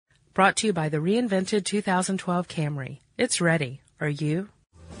Brought to you by the reinvented 2012 Camry. It's ready. Are you?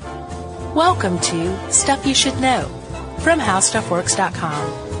 Welcome to Stuff You Should Know from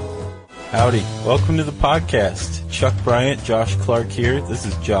HowStuffWorks.com. Howdy. Welcome to the podcast. Chuck Bryant, Josh Clark here. This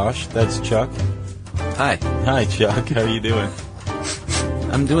is Josh. That's Chuck. Hi. Hi, Chuck. How are you doing?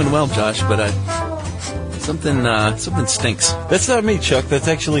 I'm doing well, Josh, but something stinks. That's not me, Chuck. That's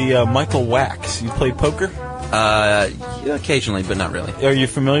actually Michael Wax. You play poker? Yeah, occasionally, but not really. Are you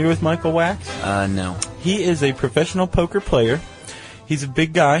familiar with Michael Wax? No. He is a professional poker player. He's a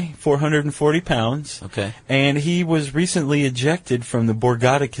big guy, 440 pounds. Okay. And he was recently ejected from the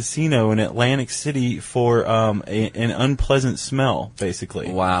Borgata Casino in Atlantic City for an unpleasant smell, basically.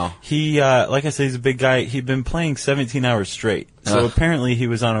 Wow. He, like I said, he's a big guy. He'd been playing 17 hours straight. So apparently he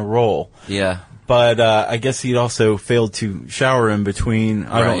was on a roll. Yeah. But I guess he'd also failed to shower in between.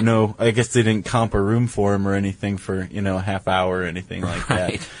 I Right. don't know. I guess they didn't comp a room for him or anything for, a half hour or anything like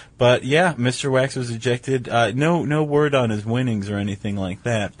Right. that. But yeah, Mr. Wax was ejected. No word on his winnings or anything like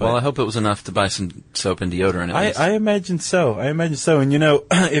that. But Well, I hope it was enough to buy some soap and deodorant at least. I imagine so. And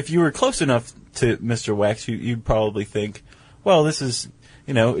if you were close enough to Mr. Wax, you'd probably think, well, this is,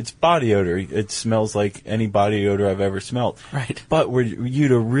 it's body odor. It smells like any body odor I've ever smelled. Right. But were you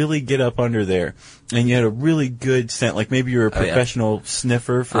to really get up under there and you had a really good scent, like maybe you're a professional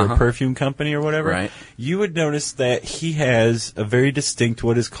sniffer for a perfume company or whatever, Right. you would notice that he has a very distinct,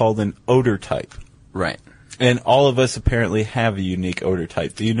 what is called an odor type. Right. And all of us apparently have a unique odor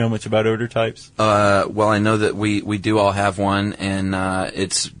type. Do you know much about odor types? Well, I know that we do all have one, and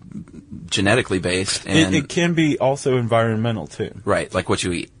it's genetically based. And It can be also environmental, too. right, like what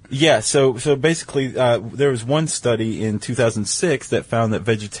you eat. Yeah, so basically, there was one study in 2006 that found that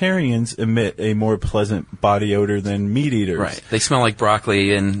vegetarians emit a more pleasant body odor than meat eaters. Right. They smell like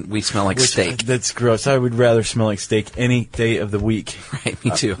broccoli, and we smell like steak. That's gross. I would rather smell like steak any day of the week. Right,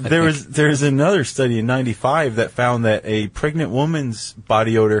 me too. There's another study in '95 that found that a pregnant woman's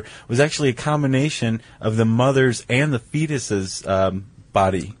body odor was actually a combination of the mother's and the fetus's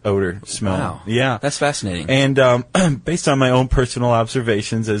body odor smell. Wow. Yeah. That's fascinating. And based on my own personal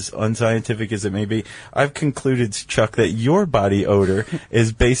observations, as unscientific as it may be, I've concluded, Chuck, that your body odor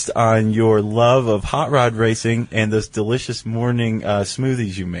is based on your love of hot rod racing and those delicious morning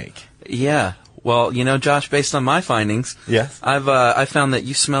smoothies you make. Yeah. Well, Josh, based on my findings, Yes. I found that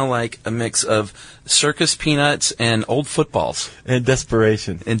you smell like a mix of circus peanuts and old footballs. And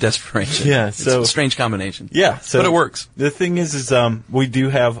desperation. In desperation. Yeah, It's so- a strange combination. Yeah, but it works. The thing is we do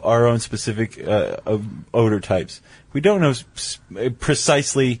have our own specific odor types. We don't know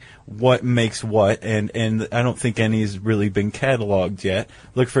precisely what makes what, and I don't think any has really been cataloged yet.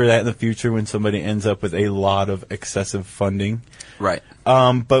 Look for that in the future when somebody ends up with a lot of excessive funding. Right.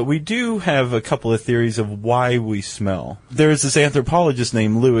 But we do have a couple of theories of why we smell. There's this anthropologist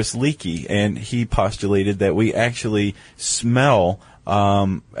named Louis Leakey, and he postulated that we actually smell,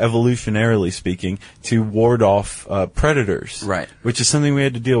 evolutionarily speaking, to ward off predators. Right. Which is something we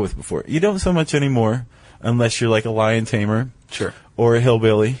had to deal with before. You don't so much anymore, unless you're like a lion tamer. Sure. Or a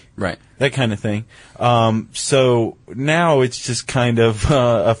hillbilly. Right. That kind of thing. So now it's just kind of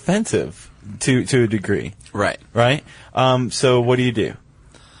offensive to a degree. Right. Right? So what do you do?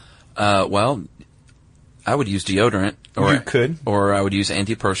 Well, I would use deodorant. Or, You could. Or I would use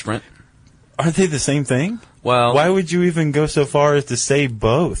antiperspirant. Aren't they the same thing? Well, Why would you even go so far as to say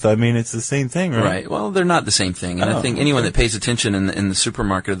both? I mean, it's the same thing, right? Right. Well, they're not the same thing. And I think anyone that pays attention in the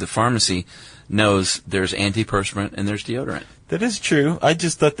supermarket or the pharmacy knows there's antiperspirant and there's deodorant. That is true. I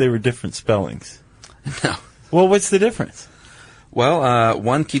just thought they were different spellings. No. Well, what's the difference? Well,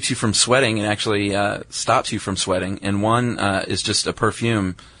 one keeps you from sweating and actually stops you from sweating, and one is just a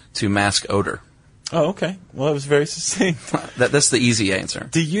perfume to mask odor. Oh, okay. Well, it was very succinct. That's the easy answer.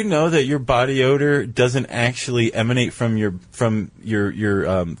 Do you know that your body odor doesn't actually emanate from your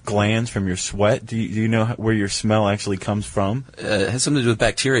glands, from your sweat? Do you know where your smell actually comes from? It has something to do with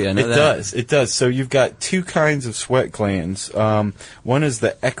bacteria. I know It does. It does. So you've got two kinds of sweat glands. One is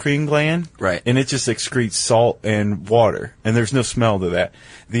the eccrine gland, Right. and it just excretes salt and water, and there's no smell to that.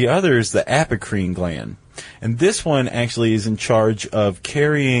 The other is the apocrine gland, and this one actually is in charge of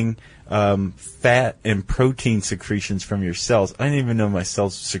carrying fat and protein secretions from your cells. I didn't even know my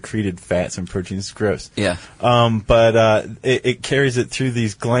cells secreted fats and proteins. It's gross. Yeah. But it carries it through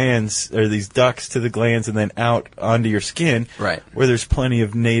these glands, or these ducts to the glands, and then out onto your skin, Right. where there's plenty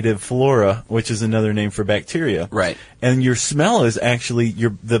of native flora, which is another name for bacteria. Right. and your smell is actually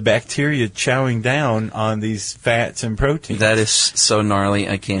the bacteria chowing down on these fats and proteins. That is so gnarly.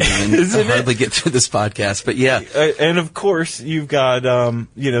 I can't even hardly get through this podcast. But yeah, and of course you've got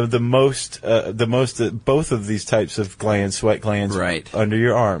the most both of these types of glands, sweat glands, right under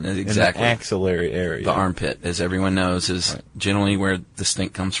your arm, exactly, in the axillary area. The armpit, as everyone knows, is generally where the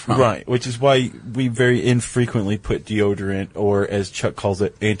stink comes from. Right, which is why we very infrequently put deodorant, or as Chuck calls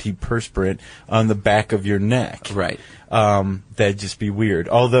it, antiperspirant, on the back of your neck. Right. That'd just be weird.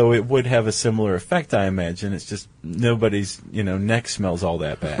 Although it would have a similar effect, I imagine. It's just nobody's, neck smells all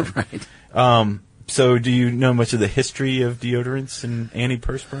that bad. Right. So do you know much of the history of deodorants and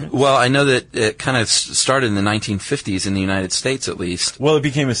antiperspirants? Well, I know that it kind of started in the 1950s in the United States, at least. Well, it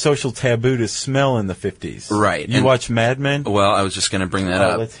became a social taboo to smell in the 50s. Right. You watch Mad Men? Well, I was just going to bring that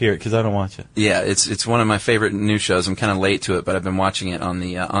up. Let's hear it, because I don't watch it. Yeah, it's one of my favorite new shows. I'm kind of late to it, but I've been watching it on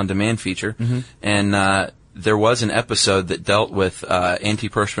the on-demand feature. Mm-hmm. And there was an episode that dealt with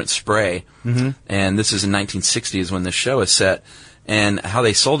antiperspirant spray, and this is in 1960s when the show is set. And how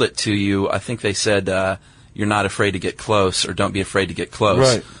they sold it to you, I think they said, you're not afraid to get close, or don't be afraid to get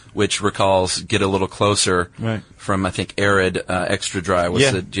close, right, which recalls Get a Little Closer, right, from, I think, Arid Extra Dry was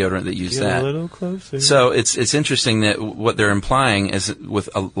the deodorant that used that. Get a little closer. So it's interesting that what they're implying is, with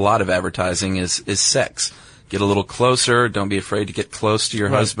a lot of advertising, is sex. Get a little closer, don't be afraid to get close to your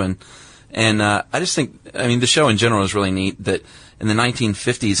husband. And I just think, the show in general is really neat, that in the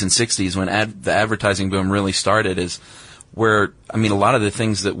 1950s and 60s, when the advertising boom really started, is where, a lot of the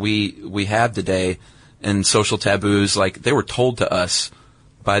things that we have today and social taboos, like, they were told to us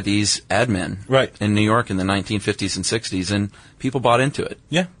by these ad men in New York in the 1950s and 60s, and people bought into it.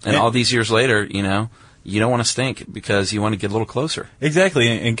 Yeah. And all these years later, you don't want to stink because you want to get a little closer. Exactly.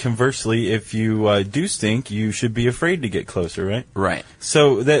 And conversely, if you do stink, you should be afraid to get closer, right? Right.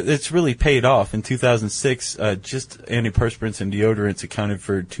 So it's really paid off. In 2006, just antiperspirants and deodorants accounted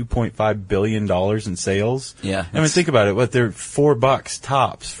for $2.5 billion in sales. Yeah. Think about it. They're $4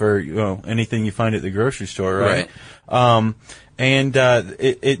 tops for anything you find at the grocery store, right?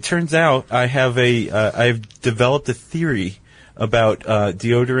 It turns out I've developed a theory about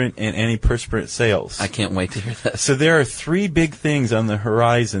deodorant and antiperspirant sales. I can't wait to hear that. So there are three big things on the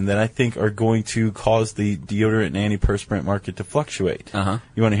horizon that I think are going to cause the deodorant and antiperspirant market to fluctuate.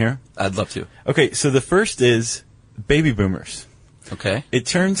 You want to hear? I'd love to. Okay, so the first is baby boomers. Okay. It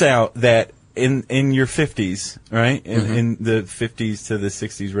turns out that in your 50s, right, in the 50s to the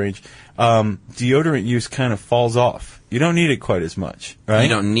 60s range, deodorant use kind of falls off. You don't need it quite as much, right? You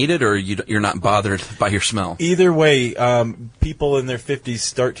don't need it, or you're not bothered by your smell? Either way, people in their 50s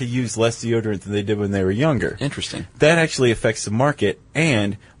start to use less deodorant than they did when they were younger. Interesting. That actually affects the market,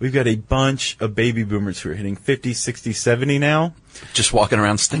 and we've got a bunch of baby boomers who are hitting 50, 60, 70 now. Just walking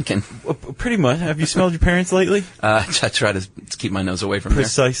around stinking. Well, pretty much. Have you smelled your parents lately? I try to keep my nose away from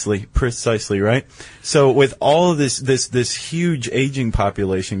Precisely, right? So with all of this huge aging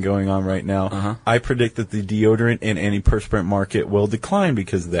population going on right now, I predict that the deodorant and antiperspirant market will decline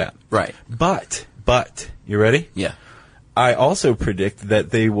because of that. Right. But, you ready? Yeah. I also predict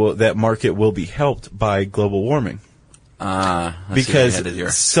that that market will be helped by global warming.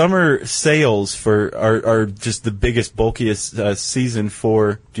 Because summer sales are just the biggest, bulkiest season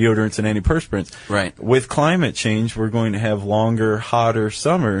for deodorants and antiperspirants. Right. With climate change, we're going to have longer, hotter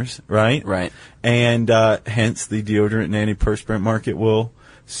summers, right? Right. And hence the deodorant and antiperspirant market will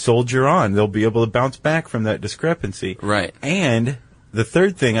soldier on. They'll be able to bounce back from that discrepancy. Right. And the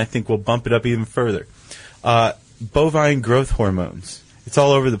third thing I think will bump it up even further. Bovine growth hormones. It's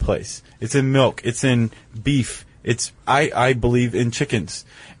all over the place. It's in milk. It's in beef. It's, I believe, in chickens.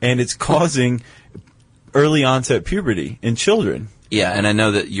 And it's causing early onset puberty in children. Yeah, and I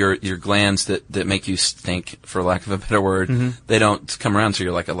know that your glands that make you stink, for lack of a better word, they don't come around until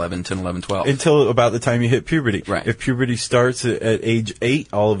you're like 11, 10, 11, 12. Until about the time you hit puberty. Right. If puberty starts at age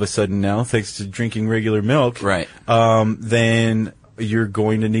 8 all of a sudden now, thanks to drinking regular milk, right, then you're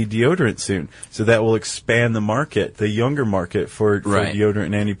going to need deodorant soon. So that will expand the market, the younger market for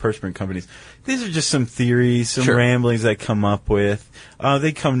deodorant and antiperspirant companies. These are just some theories, some ramblings I come up with.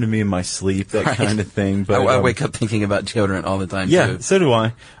 They come to me in my sleep, that kind of thing. But I wake up thinking about deodorant all the time, too. Yeah, so do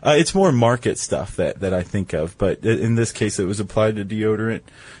I. It's more market stuff that I think of, but in this case it was applied to deodorant.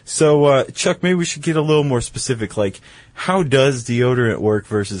 So, Chuck, maybe we should get a little more specific, like, how does deodorant work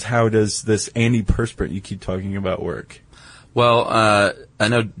versus how does this antiperspirant you keep talking about work? Well, I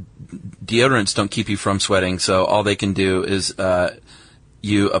know deodorants don't keep you from sweating, so all they can do is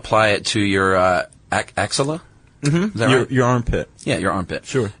you apply it to your axilla. Is that right? Your armpit. Yeah, your armpit.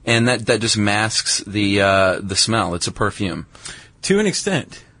 Sure. And that just masks the smell. It's a perfume. To an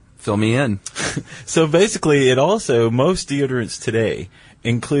extent. Fill me in. So basically, most deodorants today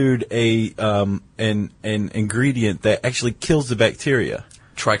include an ingredient that actually kills the bacteria.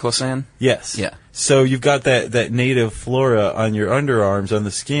 Triclosan? Yes. Yeah. So you've got that native flora on your underarms, on the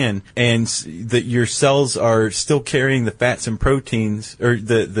skin, and that your cells are still carrying the fats and proteins, or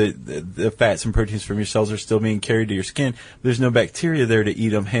the fats and proteins from your cells are still being carried to your skin. There's no bacteria there to eat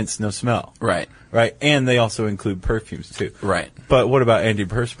them, hence no smell. Right. Right. And they also include perfumes too. Right. But what about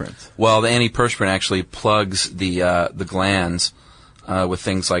antiperspirants? Well, the antiperspirant actually plugs the glands with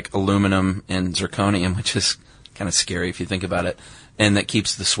things like aluminum and zirconium, which is kind of scary if you think about it. And that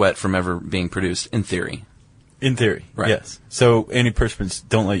keeps the sweat from ever being produced, in theory. In theory, right. Yes. So antiperspirants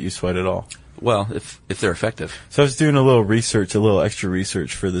don't let you sweat at all. Well, if they're effective. So I was doing a little extra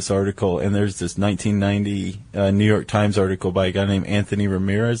research for this article, and there's this 1990 New York Times article by a guy named Anthony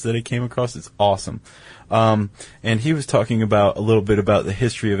Ramirez that I came across. It's awesome. And he was talking about a little bit about the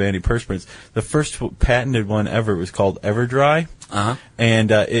history of antiperspirants. The first patented one ever was called Everdry. Uh-huh.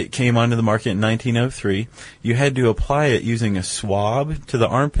 And it came onto the market in 1903. You had to apply it using a swab to the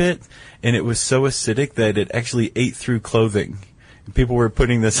armpit, and it was so acidic that it actually ate through clothing. People were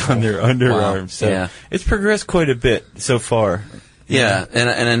putting this on their underarms. Wow. So yeah. It's progressed quite a bit so far. Yeah, and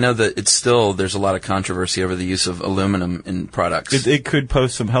I know that there's a lot of controversy over the use of aluminum in products. It could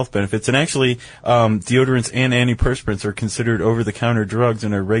pose some health benefits. And actually, deodorants and antiperspirants are considered over-the-counter drugs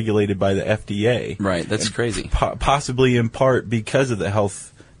and are regulated by the FDA. Right, that's crazy. Possibly in part because of the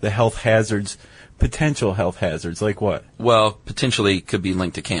health hazards, potential health hazards, like what? Well, potentially could be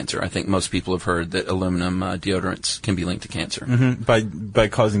linked to cancer. I think most people have heard that aluminum deodorants can be linked to cancer. Mm-hmm. By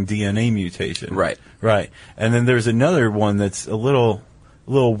causing DNA mutation. Right. Right. And then there's another one that's a little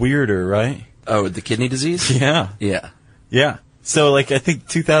weirder, right? Oh, the kidney disease? Yeah. Yeah. Yeah. So, I think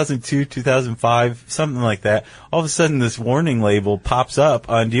 2002, 2005, something like that, all of a sudden this warning label pops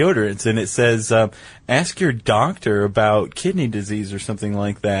up on deodorants, and it says, ask your doctor about kidney disease or something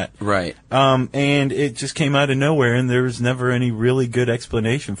like that. Right. And it just came out of nowhere, and there was never any really good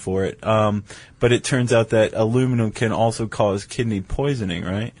explanation for it. But it turns out that aluminum can also cause kidney poisoning,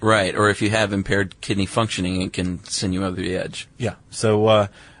 right? Right. Or if you have impaired kidney functioning, it can send you over the edge. Yeah. So,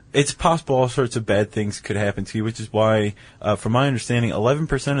 it's possible all sorts of bad things could happen to you, which is why, from my understanding,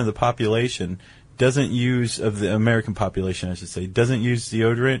 11% of the population of the American population, I should say, doesn't use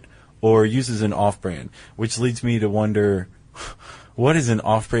deodorant or uses an off-brand, which leads me to wonder, what is an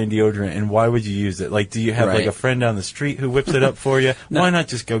off-brand deodorant and why would you use it? Do you have a friend down the street who whips it up for you? No. Why not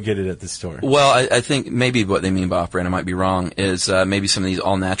just go get it at the store? Well, I think maybe what they mean by off-brand, I might be wrong, is maybe some of these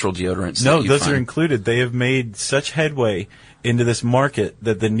all-natural deodorants. No, those are included. They have made such headway into this market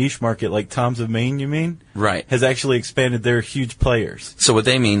that the niche market, like Tom's of Maine, you mean? Right. Has actually expanded. They're huge players. So what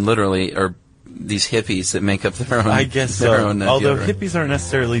they mean literally are these hippies that make up their own. I guess so. Although deodorant. Hippies aren't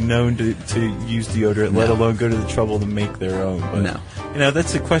necessarily known to use deodorant, let alone go to the trouble to make their own. But,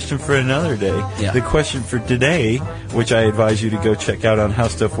 that's a question for another day. Yeah. The question for today, which I advise you to go check out on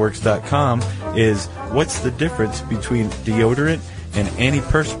howstuffworks.com, is what's the difference between deodorant and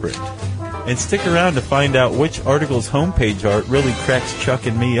antiperspirant? And stick around to find out which article's homepage art really cracks Chuck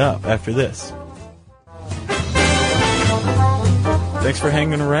and me up after this. Thanks for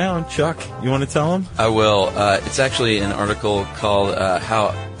hanging around, Chuck. You want to tell them? I will. It's actually an article called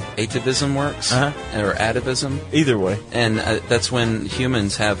How Atavism Works, or atavism. Either way. And that's when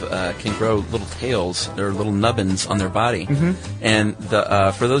humans can grow little tails or little nubbins on their body. Mm-hmm. And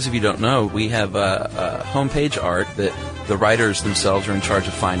for those of you who don't know, we have homepage art that the writers themselves are in charge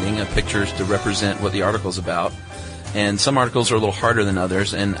of finding, pictures to represent what the article's about. And some articles are a little harder than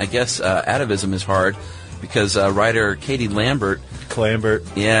others, and I guess atavism is hard because writer Katie Clambert, her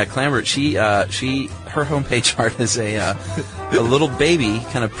homepage art is a little baby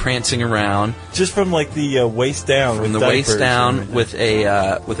kind of prancing around, just from the waist down, from the waist down, with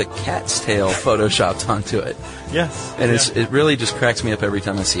a cat's tail photoshopped onto it. Yes, and it really just cracks me up every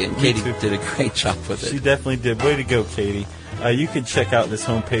time I see it. And Katie did a great job with it. She definitely did. Way to go, Katie. You can check out this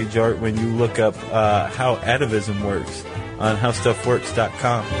homepage art when you look up how atavism works on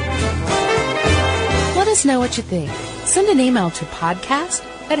howstuffworks.com. Let us know what you think. Send an email to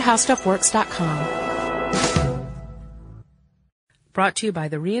podcast@howstuffworks.com. Brought to you by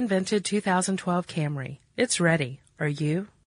the reinvented 2012 Camry. It's ready. Are you?